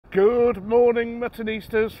Good morning,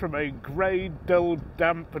 Muttonistas, from a grey, dull,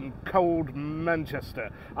 damp and cold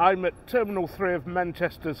Manchester. I'm at Terminal 3 of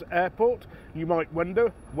Manchester's airport. You might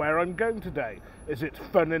wonder where I'm going today. Is it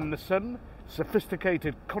fun in the sun?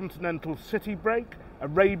 Sophisticated continental city break?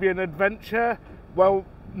 Arabian adventure? Well,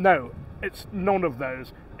 no, it's none of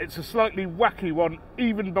those. It's a slightly wacky one,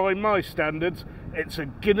 even by my standards. It's a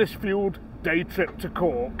Guinness-fueled day trip to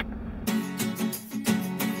Cork.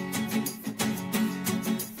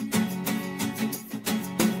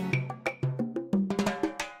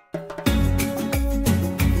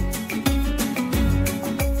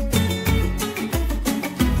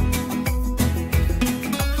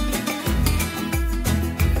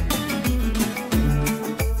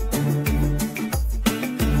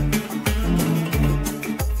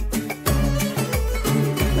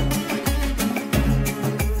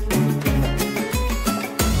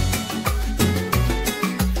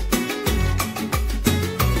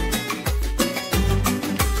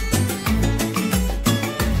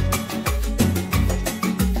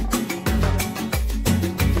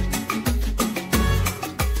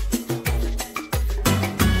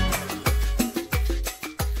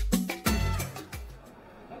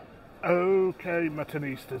 Okay,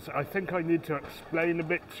 Muttonistas, I think I need to explain a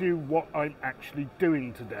bit to you what I'm actually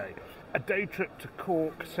doing today. A day trip to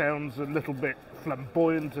Cork sounds a little bit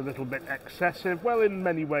flamboyant, a little bit excessive. Well, in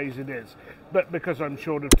many ways it is, but because I'm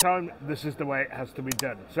short of time, this is the way it has to be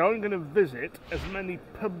done. So I'm going to visit as many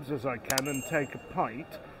pubs as I can and take a pint,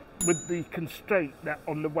 with the constraint that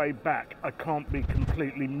on the way back I can't be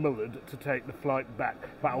completely mullered to take the flight back,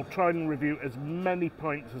 but I'll try and review as many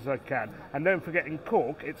pints as I can. And don't forget, in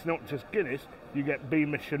Cork it's not just Guinness, you get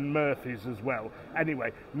Beamish and Murphy's as well.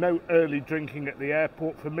 Anyway, no early drinking at the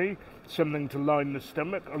airport for me, something to line the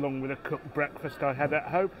stomach along with a cooked breakfast I had at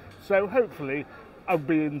home, so hopefully I'll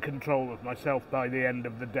be in control of myself by the end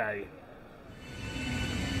of the day.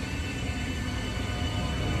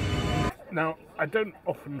 Now, I don't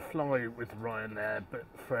often fly with Ryanair, but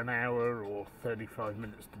for an hour or 35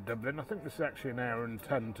 minutes to Dublin, I think this is actually an hour and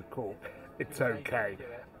 10 to Cork, it's okay.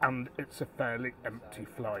 And it's a fairly empty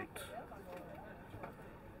flight.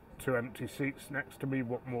 2 empty seats next to me,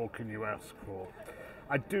 what more can you ask for?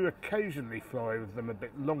 I do occasionally fly with them a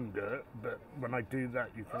bit longer, but when I do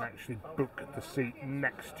that you can actually book the seat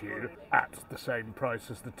next to you at the same price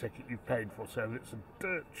as the ticket you've paid for, so if it's a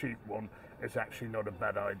dirt cheap one, it's actually not a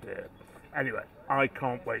bad idea. Anyway, I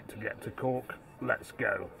can't wait to get to Cork. Let's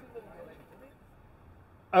go.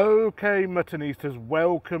 Okay, Muttonistas,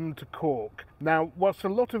 welcome to Cork. Now, whilst a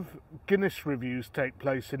lot of Guinness reviews take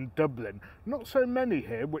place in Dublin, not so many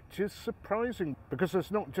here, which is surprising because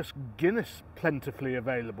there's not just Guinness plentifully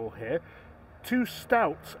available here. 2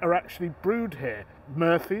 stouts are actually brewed here,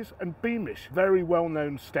 Murphy's and Beamish, very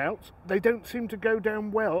well-known stouts. They don't seem to go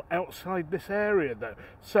down well outside this area though,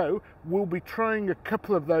 so we'll be trying a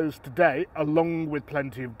couple of those today, along with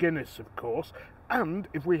plenty of Guinness of course, and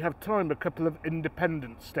if we have time, a couple of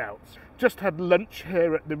independent stouts. Just had lunch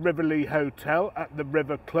here at the Riverlea Hotel at the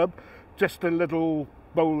River Club, just a little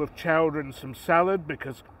bowl of chowder and some salad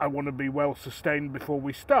because I want to be well sustained before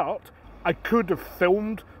we start. I could have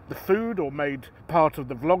filmed the food or made part of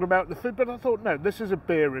the vlog about the food, but I thought, no, this is a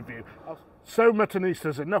beer review. So,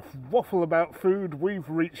 Muttonistas, enough waffle about food. We've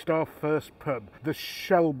reached our first pub, the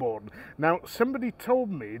Shelbourne. Now, somebody told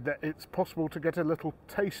me that it's possible to get a little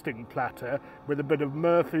tasting platter with a bit of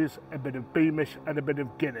Murphy's, a bit of Beamish and a bit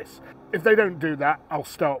of Guinness. If they don't do that, I'll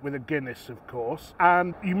start with a Guinness, of course.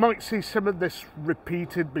 And you might see some of this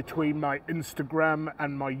repeated between my Instagram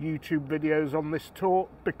and my YouTube videos on this tour,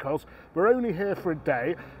 because we're only here for a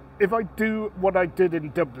day. If I do what I did in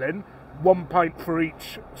Dublin, 1 pint for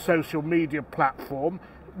each social media platform,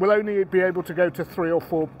 we'll only be able to go to 3 or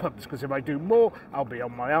 4 pubs, because if I do more, I'll be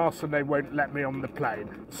on my arse and they won't let me on the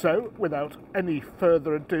plane. So, without any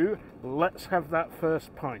further ado, let's have that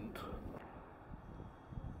first pint.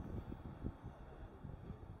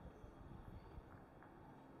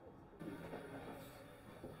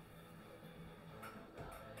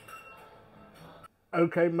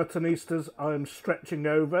 Okay, Muttonistas, I'm stretching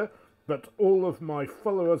over, but all of my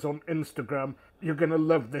followers on Instagram, you're going to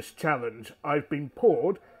love this challenge. I've been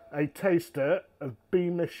poured a taster of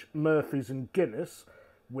Beamish, Murphy's and Guinness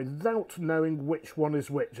without knowing which one is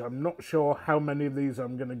which. I'm not sure how many of these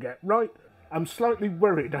I'm going to get right. I'm slightly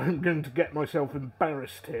worried I'm going to get myself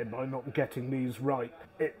embarrassed here by not getting these right.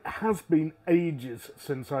 It has been ages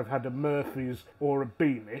since I've had a Murphy's or a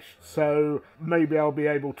Beamish, so maybe I'll be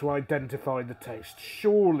able to identify the taste.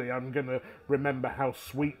 Surely I'm going to remember how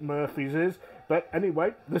sweet Murphy's is. But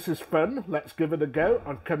anyway, this is fun. Let's give it a go.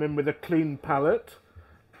 I've come in with a clean palate.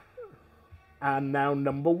 And now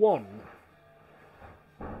number 1.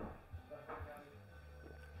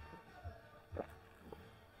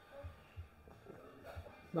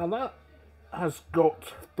 Now that has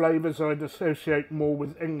got flavours I'd associate more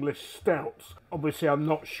with English stouts. Obviously I'm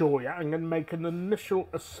not sure yet. I'm going to make an initial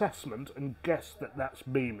assessment and guess that that's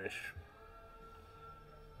Beamish.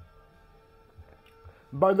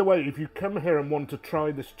 By the way, if you come here and want to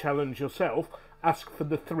try this challenge yourself, ask for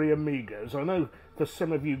the 3 amigos. I know for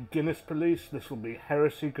some of you Guinness police this will be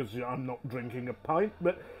heresy because I'm not drinking a pint,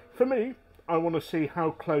 but for me, I want to see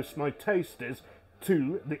how close my taste is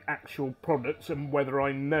to the actual products and whether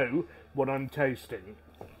I know what I'm tasting.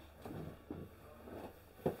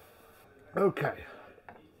 Okay,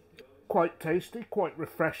 quite tasty, quite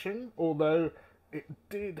refreshing, although it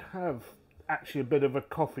did have actually a bit of a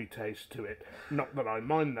coffee taste to it. Not that I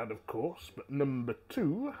mind that, of course, but number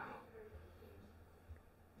 2.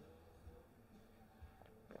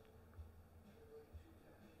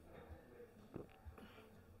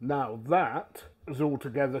 Now that is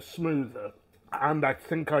altogether smoother, and I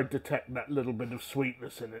think I detect that little bit of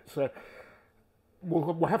sweetness in it, so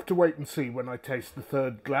we'll have to wait and see when I taste the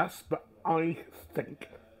 3rd glass, but I think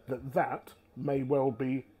that that may well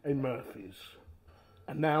be a Murphy's.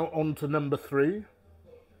 And now on to number 3.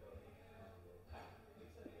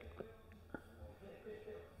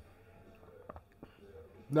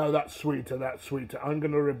 No, that's sweeter, that's sweeter. I'm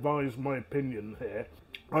going to revise my opinion here.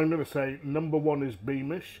 I'm going to say number 1 is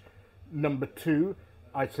Beamish, number 2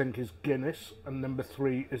 I think is Guinness, and number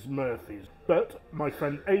 3 is Murphy's. But my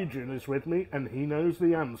friend Adrian is with me and he knows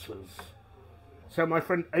the answers. So my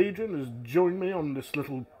friend Adrian has joined me on this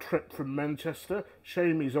little trip from Manchester.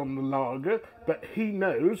 Shame he's on the lager, but he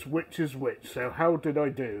knows which is which. So how did I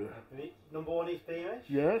do? Number 1 is Beamish.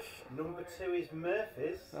 Yes. Number 2 is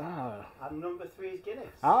Murphy's. Ah. And number 3 is Guinness.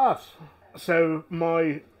 Ah. So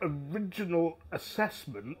my original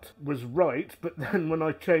assessment was right, but then when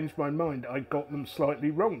I changed my mind, I got them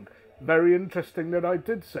slightly wrong. Very interesting that I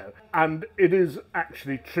did so. And it is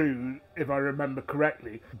actually true, if I remember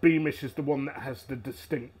correctly, Beamish is the one that has the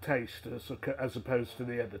distinct taste as opposed to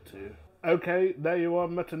the other 2. Okay, there you are,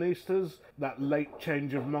 Muttonistas. That late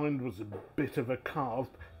change of mind was a bit of a carve,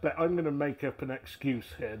 but I'm going to make up an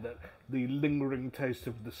excuse here that the lingering taste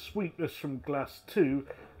of the sweetness from glass 2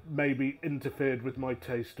 maybe interfered with my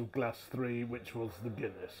taste of glass 3, which was the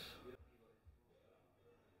Guinness.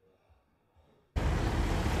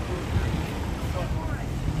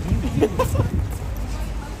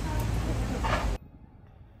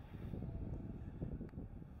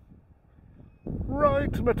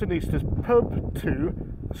 Right, Muttonistas, pub 2,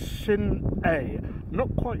 Sin A.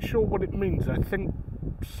 Not quite sure what it means. I think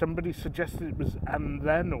somebody suggested it was and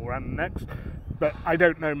then or and next, but I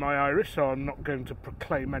don't know my Irish, so I'm not going to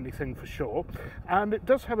proclaim anything for sure. And it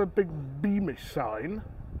does have a big Beamish sign,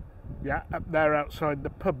 yeah, up there outside the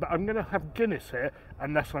pub, but I'm going to have Guinness here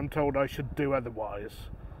unless I'm told I should do otherwise.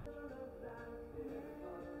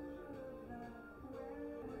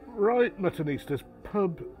 Right, Muttonistas,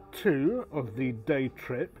 pub 2 of the day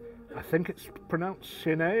trip. I think it's pronounced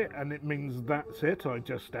Sin A, and it means that's it, I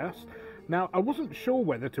just asked. Now, I wasn't sure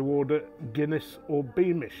whether to order Guinness or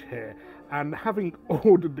Beamish here, and having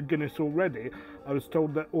ordered the Guinness already, I was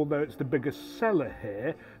told that although it's the biggest seller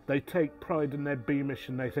here, they take pride in their Beamish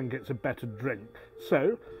and they think it's a better drink.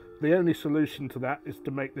 So, the only solution to that is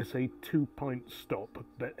to make this a 2-pint stop.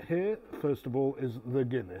 But here, first of all, is the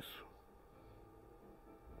Guinness.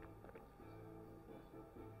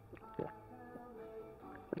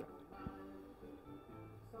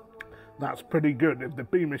 That's pretty good. If the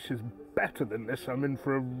Beamish is better than this, I'm in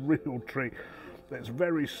for a real treat. It's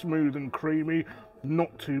very smooth and creamy,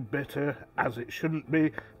 not too bitter, as it shouldn't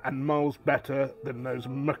be, and miles better than those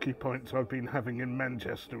mucky pints I've been having in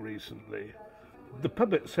Manchester recently. The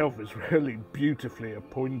pub itself is really beautifully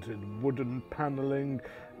appointed. Wooden panelling,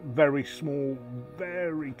 very small,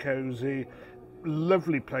 very cosy.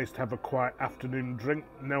 Lovely place to have a quiet afternoon drink.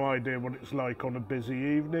 No idea what it's like on a busy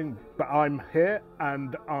evening, but I'm here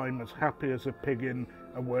and I'm as happy as a pig in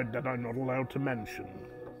a word that I'm not allowed to mention.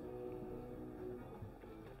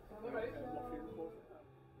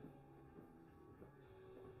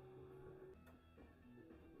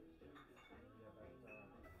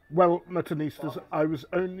 Well, Muttonistas, I was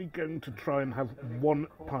only going to try and have 1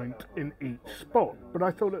 pint in each spot, but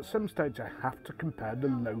I thought at some stage I have to compare the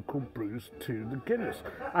local brews to the Guinness.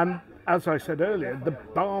 And as I said earlier, the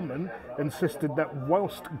barman insisted that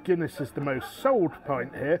whilst Guinness is the most sold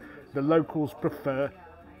pint here, the locals prefer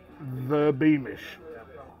the Beamish.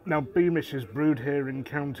 Now, Beamish is brewed here in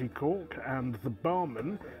County Cork, and the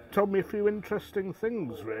barman told me a few interesting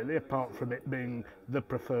things, really, apart from it being the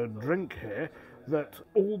preferred drink here, that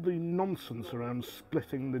all the nonsense around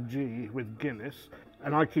splitting the G with Guinness,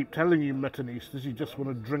 and I keep telling you, Muttonistas, you just want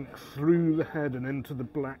to drink through the head and into the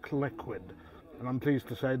black liquid. And I'm pleased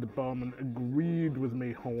to say the barman agreed with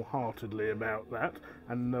me wholeheartedly about that,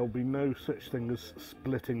 and there'll be no such thing as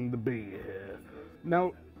splitting the B here.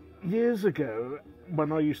 Now, years ago,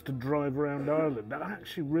 when I used to drive around Ireland, I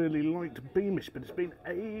actually really liked Beamish, but it's been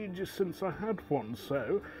ages since I had one,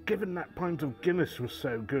 so given that pint of Guinness was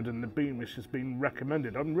so good and the Beamish has been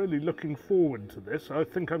recommended, I'm really looking forward to this. I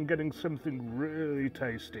think I'm getting something really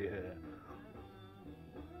tasty here.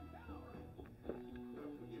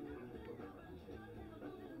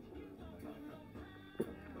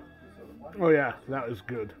 Oh yeah, that is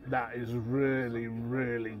good. That is really,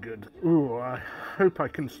 really good. Ooh, I hope I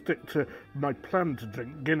can stick to my plan to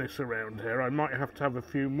drink Guinness around here. I might have to have a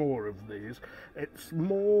few more of these. It's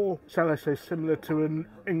more, shall I say, similar to an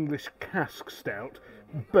English cask stout,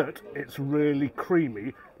 but it's really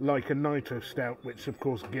creamy, like a nitro stout, which of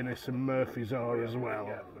course Guinness and Murphy's are as well.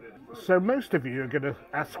 So most of you are going to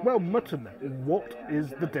ask, well, Mutton, what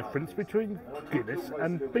is the difference between Guinness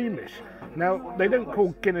and Beamish? Now, they don't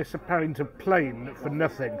call Guinness a pint of plain for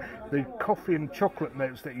nothing. The coffee and chocolate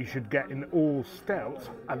notes that you should get in all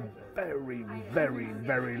stouts are very, very,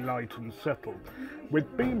 very light and subtle.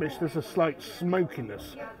 With Beamish, there's a slight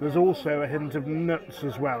smokiness. There's also a hint of nuts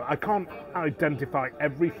as well. I can't identify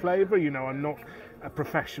every flavour, you know, I'm not a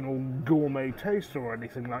professional gourmet taster or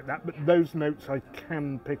anything like that, but those notes I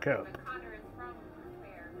can pick up.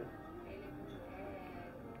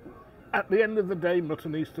 At the end of the day,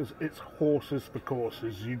 Muttonistas, it's horses for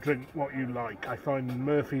courses. You drink what you like. I find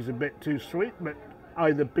Murphy's a bit too sweet, but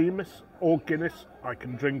either Beamish or Guinness I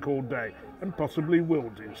can drink all day, and possibly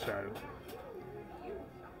will do so.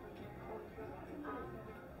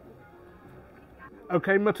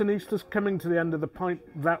 Okay, Muttonistas, coming to the end of the pint,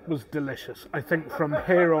 that was delicious. I think from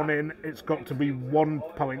here on in, it's got to be 1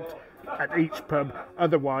 pint at each pub,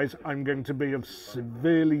 otherwise I'm going to be of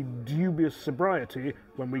severely dubious sobriety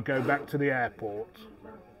when we go back to the airport.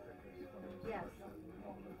 Yes.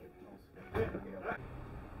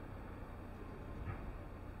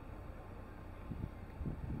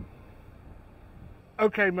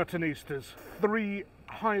 Okay, Muttonistas, 3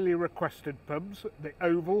 highly requested pubs, the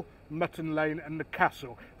Oval, Mutton Lane and the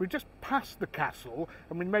Castle. We just passed the Castle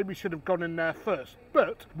and we maybe should have gone in there first,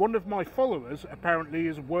 but one of my followers apparently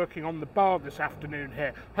is working on the bar this afternoon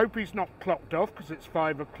here. Hope he's not clocked off because it's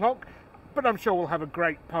 5 o'clock, but I'm sure we'll have a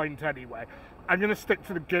great pint anyway. I'm going to stick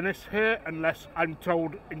to the Guinness here unless I'm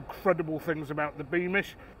told incredible things about the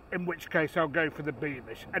Beamish, in which case I'll go for the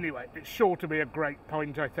Beamish. Anyway, it's sure to be a great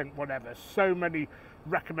pint, I think, whatever. So many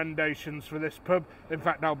recommendations for this pub. In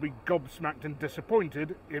fact, I'll be gobsmacked and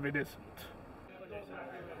disappointed if it isn't.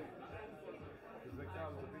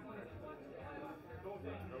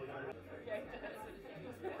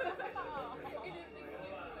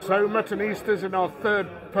 So, Muttonistas, in our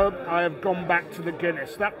 3rd pub, I have gone back to the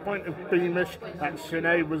Guinness. That pint of Beamish at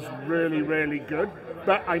Cine was really, really good,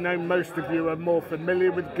 but I know most of you are more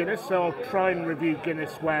familiar with Guinness, so I'll try and review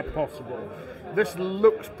Guinness where possible. This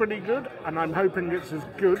looks pretty good, and I'm hoping it's as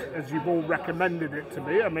good as you've all recommended it to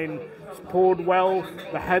be. I mean, it's poured well,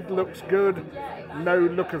 the head looks good, no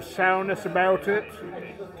look of sourness about it.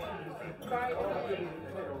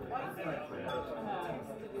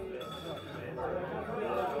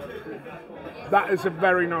 That is a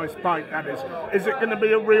very nice pint, that is. Is it going to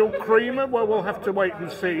be a real creamer? Well, we'll have to wait and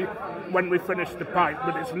see when we finish the pint,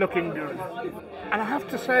 but it's looking good. And I have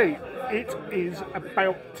to say, it is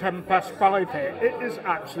about 5:10 here. It is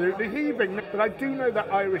absolutely heaving. But I do know that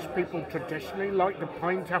Irish people traditionally like the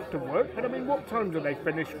pint after work, but I mean, what time do they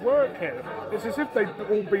finish work here? It's as if they've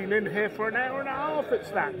all been in here for an hour and a half, it's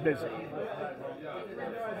that busy.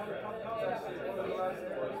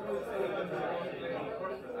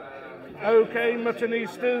 Okay,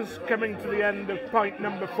 Muttonistas, coming to the end of pint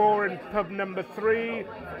number 4 and pub number 3.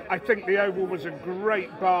 I think the Oval was a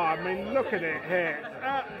great bar. I mean, look at it here.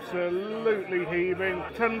 Absolutely heaving.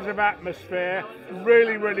 Tons of atmosphere.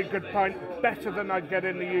 Really, really good pint. Better than I'd get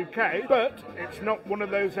in the UK. But it's not one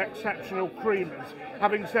of those exceptional creamers.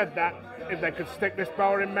 Having said that, if they could stick this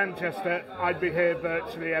bar in Manchester, I'd be here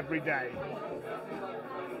virtually every day.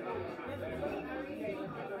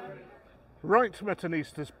 Right,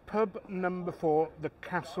 Muttonistas, pub number 4, the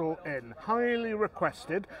Castle Inn. Highly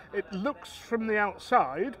requested. It looks from the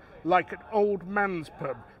outside like an old man's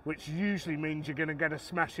pub, which usually means you're going to get a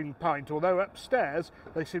smashing pint, although upstairs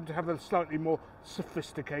they seem to have a slightly more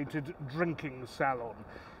sophisticated drinking salon.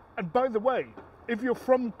 And by the way, if you're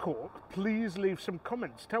from Cork, please leave some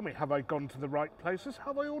comments. Tell me, have I gone to the right places?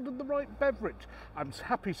 Have I ordered the right beverage? I'm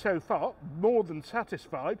happy so far, more than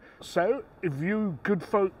satisfied. So, if you good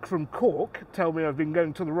folk from Cork tell me I've been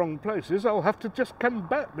going to the wrong places, I'll have to just come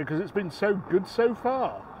back because it's been so good so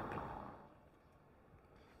far.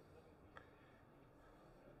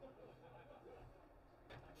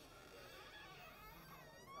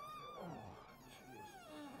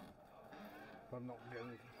 I'm not going.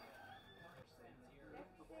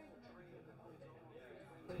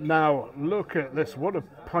 Now, look at this. What a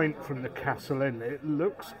pint from the Castle Inn. It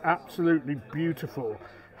looks absolutely beautiful.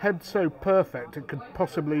 Head so perfect it could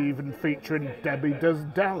possibly even feature in Debbie Does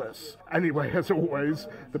Dallas. Anyway, as always,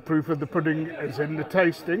 the proof of the pudding is in the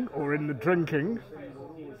tasting or in the drinking.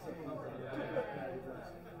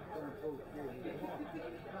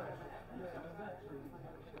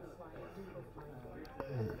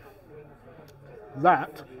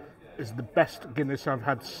 That is the best Guinness I've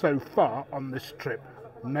had so far on this trip.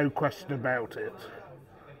 No question about it.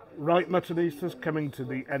 Right, Muttonistas, coming to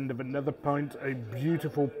the end of another pint, a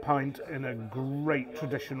beautiful pint in a great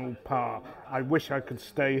traditional par. I wish I could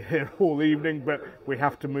stay here all evening, but we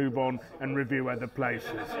have to move on and review other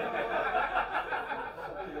places.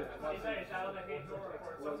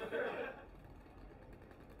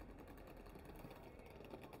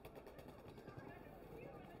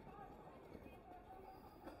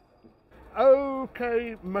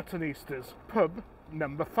 Okay, Muttonistas, pub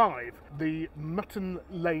number 5, the Mutton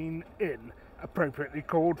Lane Inn, appropriately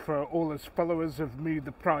called for all us followers of me,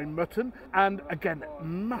 the Primemutton, and again,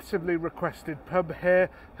 massively requested pub here,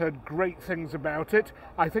 heard great things about it.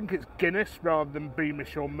 I think it's Guinness rather than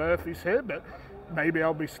Beamish or Murphy's here, but maybe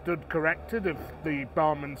I'll be stood corrected if the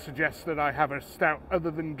barman suggests that I have a stout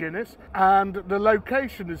other than Guinness. And the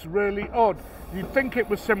location is really odd. You'd think it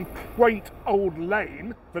was some quaint old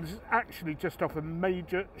lane, but it's actually just off a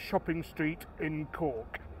major shopping street in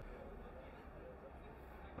Cork.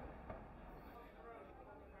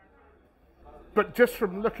 But just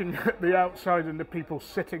from looking at the outside and the people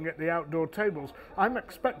sitting at the outdoor tables, I'm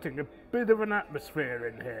expecting a bit of an atmosphere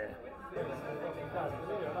in here.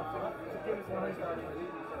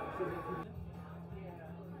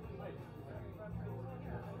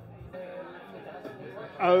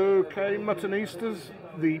 Okay, Muttonistas,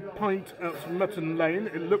 the pint at Mutton Lane,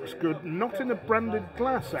 it looks good, not in a branded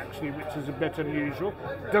glass actually, which is a bit unusual,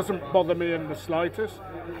 doesn't bother me in the slightest.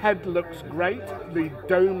 Head looks great, the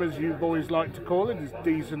dome, as you boys like to call it, is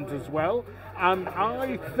decent as well, and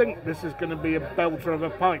I think this is going to be a belter of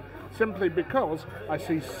a pint, simply because I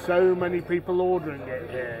see so many people ordering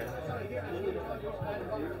it here.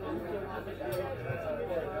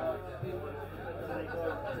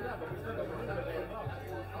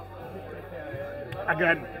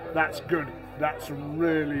 Again, that's good. That's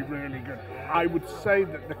really, really good. I would say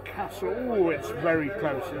that the Castle, oh, it's very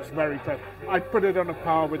close, it's very close. I'd put it on a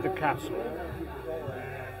par with the Castle.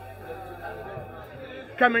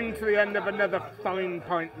 Coming to the end of another fine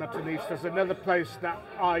pint, Muttonistas, another place that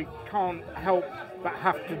I can't help but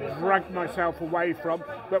have to drag myself away from,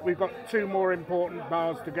 but we've got 2 more important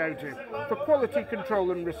bars to go to, for quality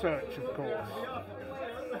control and research, of course.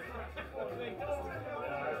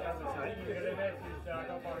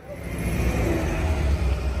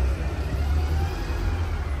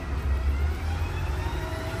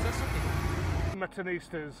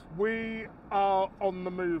 Muttonistas, we are on the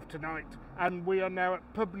move tonight and we are now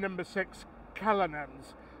at pub number 6,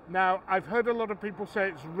 Callanan's. Now, I've heard a lot of people say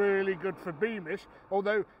it's really good for Beamish,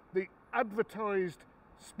 although the advertised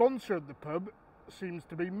sponsor of the pub seems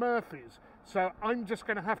to be Murphy's. So I'm just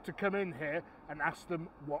going to have to come in here and ask them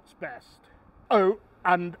what's best. Oh,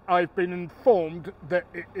 and I've been informed that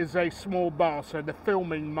it is a small bar, so the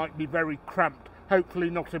filming might be very cramped, hopefully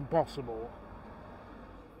not impossible.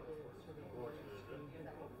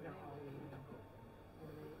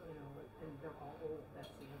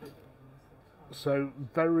 So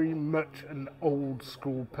very much an old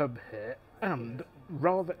school pub here, and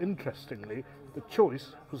rather interestingly, the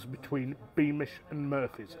choice was between Beamish and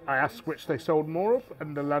Murphy's. I asked which they sold more of,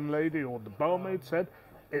 and the landlady or the barmaid said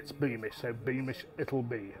it's Beamish, so Beamish it'll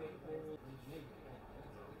be.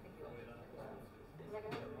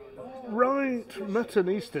 Right,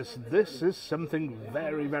 Muttonistas, this is something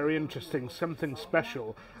very, very interesting, something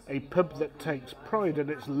special. A pub that takes pride in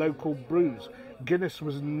its local brews. Guinness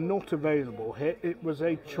was not available here. It was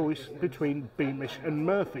a choice between Beamish and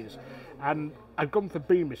Murphy's. And I've gone for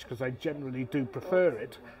Beamish because I generally do prefer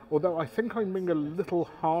it, although I think I'm being a little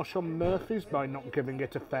harsh on Murphy's by not giving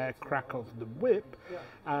it a fair crack of the whip.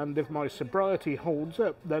 And if my sobriety holds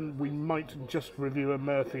up, then we might just review a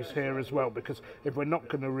Murphy's here as well, because if we're not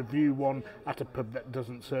going to review one at a pub that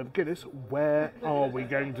doesn't serve Guinness, where are we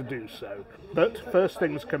going to do so? But first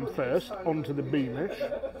things come first, onto the Beamish.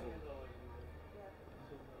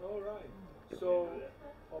 So,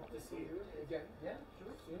 up to see you again. Yeah,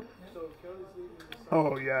 sure. So,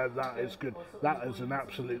 oh yeah, that is good. That is an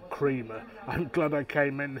absolute creamer. I'm glad I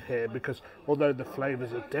came in here because although the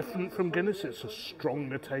flavours are different from Guinness, it's a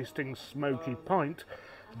stronger tasting smoky pint.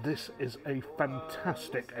 This is a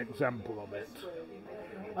fantastic example of it.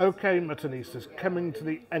 Okay, Muttonistas, coming to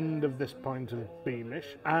the end of this pint of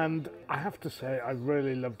Beamish, and I have to say I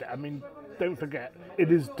really loved it. I mean, don't forget,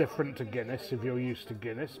 it is different to Guinness if you're used to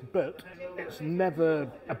Guinness, but it's never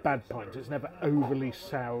a bad pint. It's never overly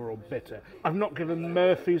sour or bitter. I've not given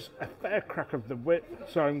Murphy's a fair crack of the whip,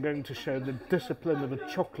 so I'm going to show the discipline of a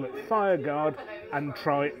chocolate fireguard and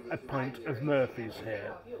try a pint of Murphy's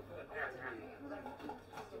here.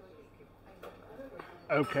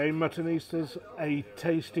 Okay, Muttonistas, a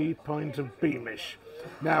tasty pint of Beamish.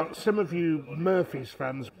 Now, some of you Murphy's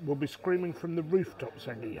fans will be screaming from the rooftop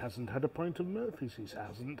saying he hasn't had a pint of Murphy's, he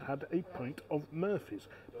hasn't had a pint of Murphy's.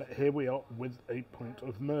 But here we are with a pint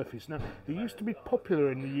of Murphy's. Now, it used to be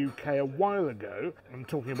popular in the UK a while ago, I'm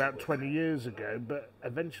talking about 20 years ago, but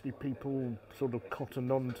eventually people sort of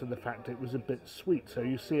cottoned on to the fact it was a bit sweet, so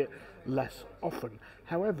you see it less often.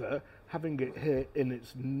 However, having it here in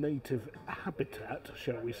its native habitat,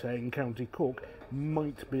 shall we say, in County Cork,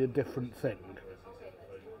 might be a different thing.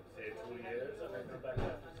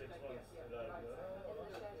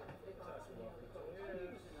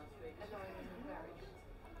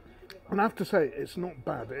 And I have to say, it's not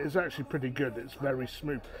bad. It is actually pretty good. It's very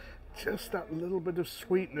smooth. Just that little bit of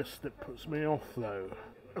sweetness that puts me off, though.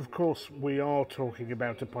 Of course, we are talking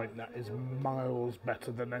about a pint that is miles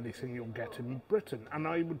better than anything you'll get in Britain. And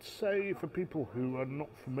I would say, for people who are not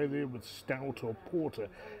familiar with stout or porter,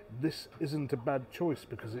 this isn't a bad choice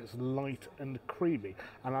because it's light and creamy.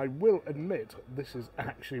 And I will admit, this is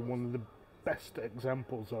actually one of the best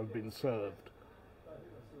examples I've been served.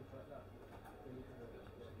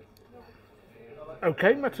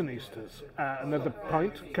 Okay, Muttonistas, another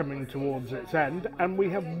pint coming towards its end, and we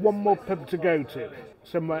have one more pub to go to,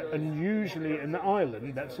 somewhere unusually in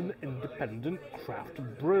Ireland that's an independent craft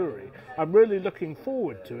brewery. I'm really looking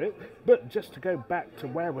forward to it, but just to go back to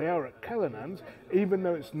where we are at Callanan's, even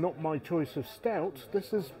though it's not my choice of stouts,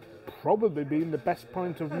 this has probably been the best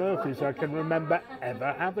pint of Murphy's I can remember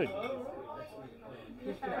ever having.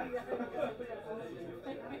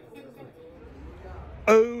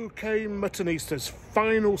 Okay, Muttonistas,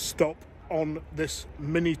 final stop on this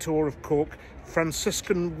mini tour of Cork,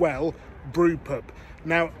 Franciscan Well Brew Pub.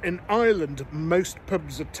 Now, in Ireland, most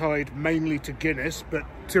pubs are tied mainly to Guinness, but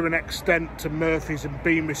to an extent to Murphy's and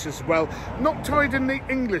Beamish as well. Not tied in the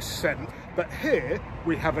English sense, but here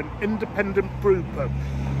we have an independent brew pub.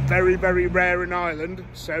 Very, very rare in Ireland,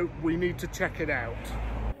 so we need to check it out.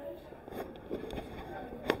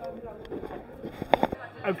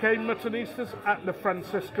 Okay, Muttonistas, at the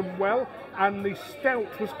Franciscan Well, and the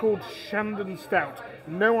stout was called Shandon Stout.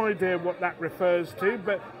 No idea what that refers to,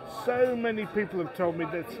 but so many people have told me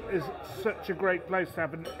this is such a great place to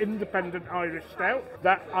have an independent Irish stout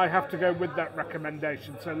that I have to go with that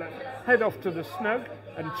recommendation. So let's head off to the Snug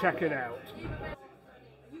and check it out.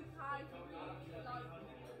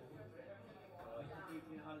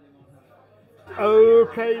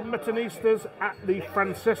 Okay, Muttonistas, at the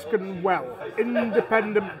Franciscan Well,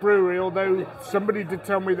 independent brewery, although somebody did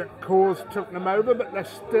tell me that Coors took them over, but they're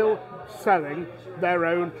still selling their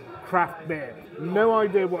own craft beer. No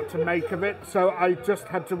idea what to make of it, so I just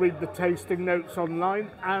had to read the tasting notes online,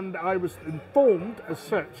 and I was informed as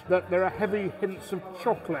such that there are heavy hints of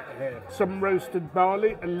chocolate here. Some roasted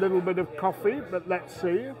barley, a little bit of coffee, but let's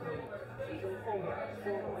see.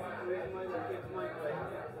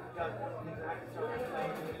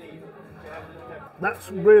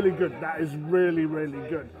 That's really good. That is really, really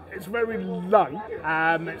good. It's very light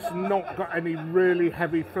and it's not got any really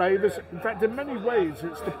heavy flavours. In fact, in many ways,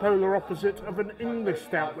 it's the polar opposite of an English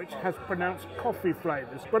stout, which has pronounced coffee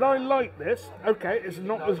flavours. But I like this. Okay, it's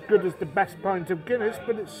not as good as the best pint of Guinness,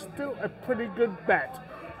 but it's still a pretty good bet.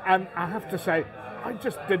 And I have to say, I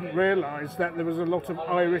just didn't realise that there was a lot of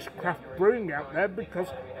Irish craft brewing out there because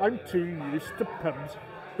I'm too used to pubs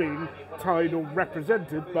being tied or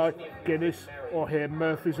represented by Guinness or here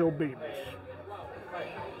Murphy's or Beamish.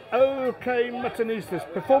 Okay,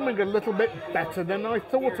 Muttonistas, performing a little bit better than I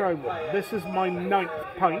thought I would. This is my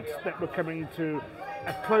 9th pint that we're coming to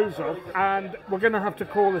a close of, and we're going to have to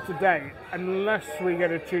call it a day unless we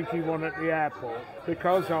get a cheeky one at the airport,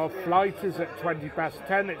 because our flight is at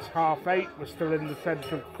 10:20, it's 8:30, we're still in the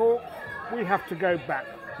centre of Cork, we have to go back.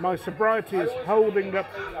 My sobriety is holding up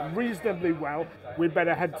reasonably well. We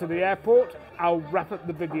better head to the airport. I'll wrap up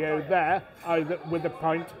the video there, either with a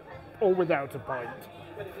pint or without a pint.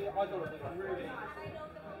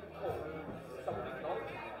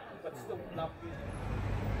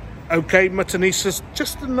 Okay, Muttonistas,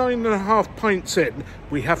 just the 9.5 pints in,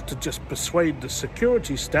 we have to just persuade the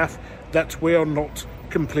security staff that we are not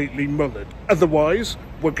completely mullered. Otherwise,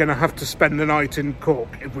 we're going to have to spend the night in Cork.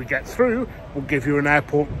 If we get through, we'll give you an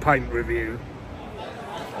airport pint review.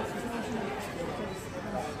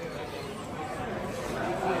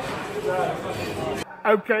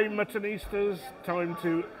 Okay, Muttonistas, time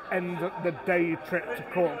to end the day trip to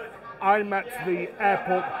Cork. I'm at the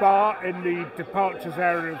airport bar in the departures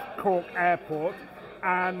area of Cork Airport,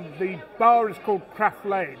 and the bar is called Craft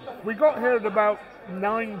Lane. We got here at about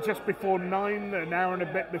 9, just before 9, an hour and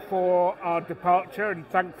a bit before our departure, and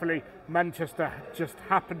thankfully Manchester just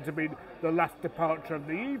happened to be the last departure of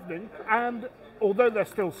the evening, and although they're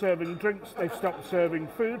still serving drinks, they've stopped serving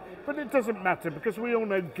food, but it doesn't matter because we all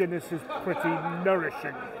know Guinness is pretty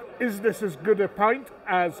nourishing. Is this as good a pint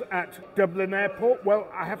as at Dublin Airport? Well,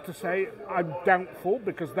 I have to say I'm doubtful,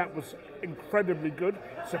 because that was incredibly good,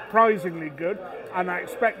 surprisingly good, and I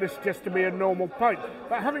expect this just to be a normal pint.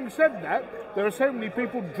 But having said that, there are so many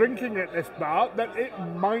people drinking at this bar that it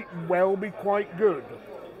might well be quite good.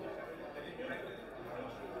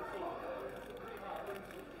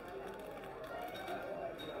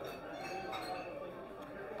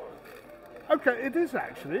 Okay, it is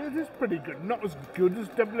actually, it is pretty good. Not as good as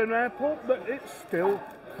Dublin Airport, but it's still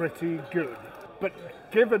pretty good. But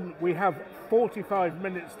given we have 45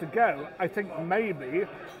 minutes to go, I think maybe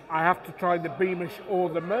I have to try the Beamish or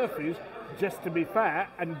the Murphys, just to be fair,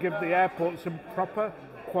 and give the airport some proper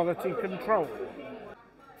quality control.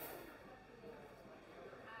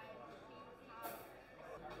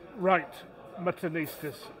 Right,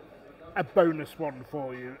 Muttonistas, a bonus one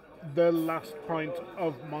for you. The last pint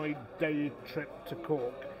of my day trip to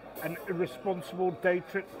Cork. An irresponsible day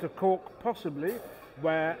trip to Cork, possibly,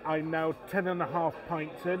 where I'm now 10.5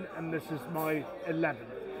 pints in, and this is my 11th.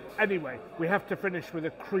 Anyway, we have to finish with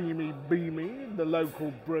a creamy Beamy, the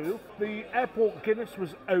local brew. The airport Guinness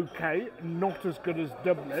was okay, not as good as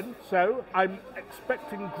Dublin, so I'm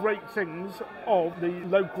expecting great things of the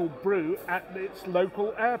local brew at its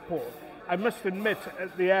local airport. I must admit,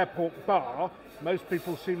 at the airport bar, most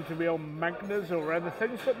people seem to be on Magners or other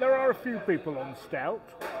things, but there are a few people on Stout.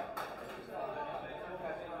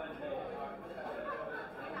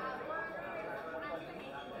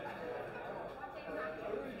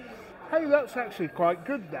 Hey, that's actually quite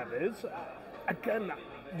good, that is. Again,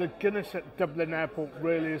 the Guinness at Dublin Airport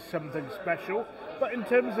really is something special, but in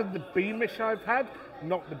terms of the Beamish I've had,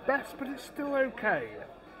 not the best, but it's still okay.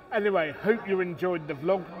 Anyway, hope you enjoyed the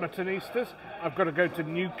vlog, Muttonistas. I've got to go to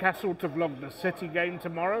Newcastle to vlog the City game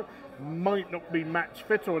tomorrow. Might not be match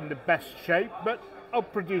fit or in the best shape, but I'll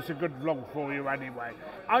produce a good vlog for you anyway.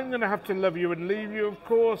 I'm going to have to love you and leave you, of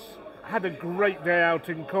course. Had a great day out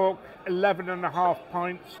in Cork, 11.5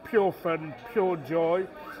 pints, pure fun, pure joy.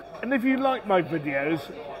 And if you like my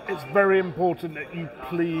videos, it's very important that you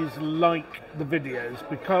please like the videos,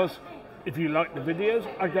 because if you like the videos,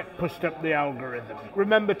 I get pushed up the algorithm.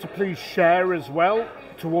 Remember to please share as well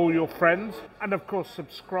to all your friends, and of course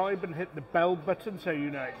subscribe and hit the bell button so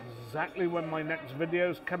you know exactly when my next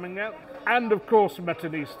video is coming out. And of course,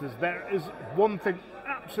 Muttonistas, there is one thing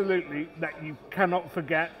absolutely that you cannot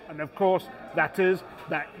forget, and of course that is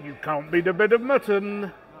that you can't beat a bit of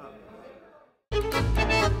mutton.